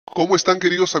¿Cómo están,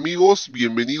 queridos amigos?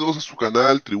 Bienvenidos a su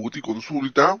canal Tributo y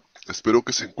Consulta. Espero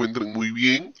que se encuentren muy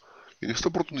bien. En esta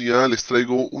oportunidad les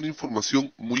traigo una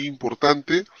información muy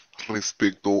importante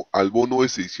respecto al bono de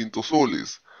 600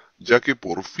 soles, ya que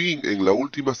por fin en la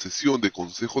última sesión de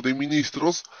Consejo de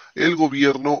Ministros, el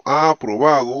gobierno ha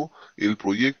aprobado el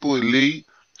proyecto de ley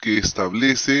que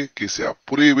establece que se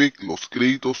apruebe los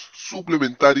créditos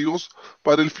suplementarios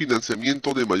para el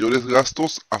financiamiento de mayores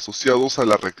gastos asociados a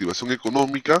la reactivación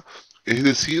económica, es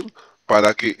decir,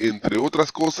 para que, entre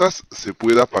otras cosas, se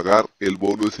pueda pagar el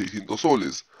bono de 600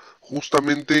 soles.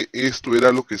 Justamente esto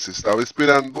era lo que se estaba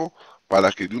esperando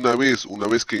para que de una vez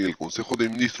que en el Consejo de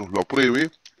Ministros lo apruebe,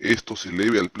 esto se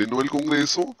eleve al Pleno del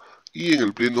Congreso y en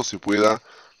el Pleno se pueda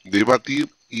debatir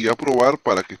y aprobar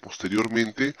para que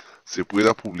posteriormente se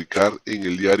pueda publicar en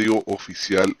el diario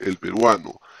oficial El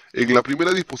Peruano. En la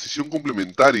primera disposición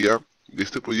complementaria de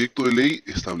este proyecto de ley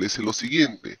establece lo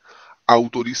siguiente: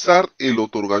 autorizar el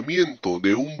otorgamiento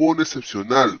de un bono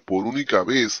excepcional por única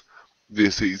vez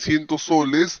de 600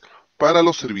 soles para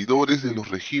los servidores de los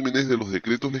regímenes de los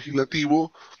decretos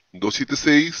legislativos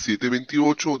 276,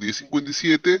 728,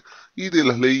 1057 y de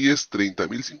las leyes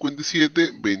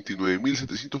 30.057,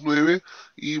 29.709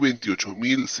 y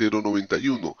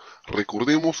 28.091.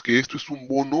 Recordemos que esto es un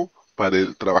bono para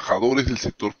trabajadores del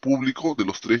sector público de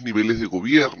los tres niveles de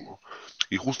gobierno.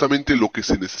 Y justamente lo que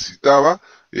se necesitaba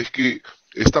es que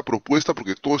esta propuesta,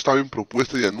 porque todo estaba en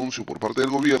propuesta y anuncio por parte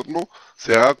del gobierno,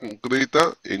 se haga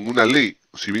concreta en una ley.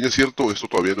 Si bien es cierto, esto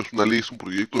todavía no es una ley, es un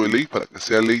proyecto de ley. Para que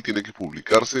sea ley tiene que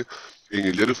publicarse en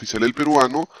el diario oficial del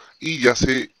peruano y ya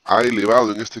se ha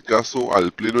elevado en este caso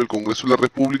al Pleno del Congreso de la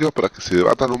República para que se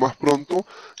debata lo más pronto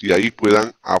y ahí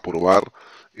puedan aprobar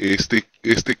este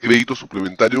crédito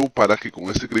suplementario, para que con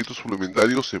este crédito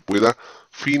suplementario se pueda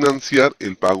financiar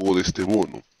el pago de este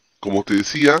bono. Como te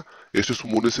decía, esto es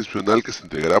un bono excepcional que se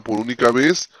entregará por única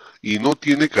vez y no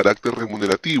tiene carácter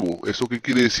remunerativo. ¿Eso qué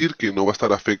quiere decir? Que no va a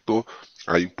estar afecto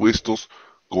a impuestos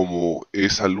como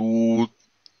salud,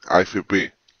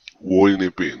 AFP u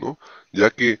ONP, ¿no? Ya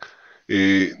que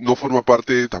no forma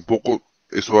parte tampoco,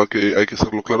 eso hay que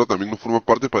hacerlo claro, también no forma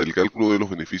parte para el cálculo de los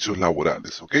beneficios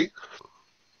laborales, ¿ok?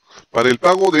 Para el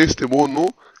pago de este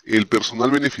bono, el personal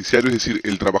beneficiario, es decir,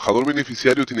 el trabajador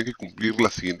beneficiario, tiene que cumplir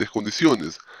las siguientes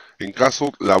condiciones. En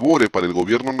caso labore para el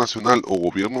gobierno nacional o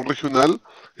gobierno regional,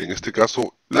 en este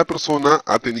caso la persona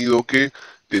ha tenido que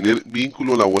tener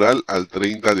vínculo laboral al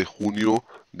 30 de junio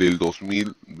del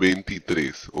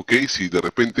 2023. ¿Ok? Si de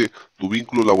repente tu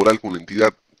vínculo laboral con la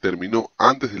entidad terminó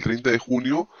antes del 30 de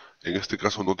junio, en este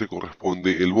caso no te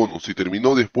corresponde el bono. Si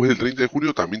terminó después del 30 de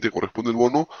junio, también te corresponde el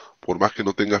bono, por más que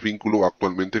no tengas vínculo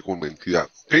actualmente con la entidad,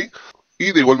 ¿ok?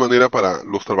 Y de igual manera, para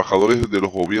los trabajadores de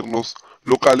los gobiernos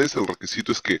locales, el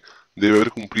requisito es que debe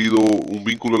haber cumplido un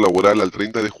vínculo laboral al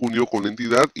 30 de junio con la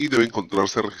entidad y debe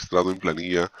encontrarse registrado en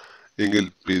planilla en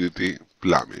el PDT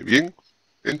Plame. Bien,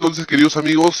 entonces, queridos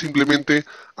amigos, simplemente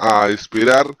a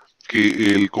esperar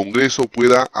que el Congreso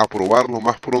pueda aprobar lo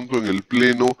más pronto en el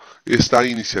Pleno esta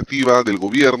iniciativa del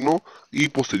gobierno y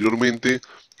posteriormente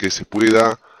que se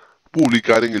pueda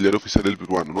publicar en el diario oficial del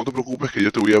peruano. No te preocupes, que yo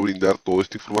te voy a brindar toda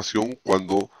esta información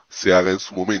cuando se haga en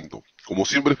su momento. Como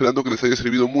siempre, esperando que les haya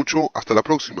servido mucho. Hasta la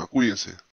próxima. Cuídense.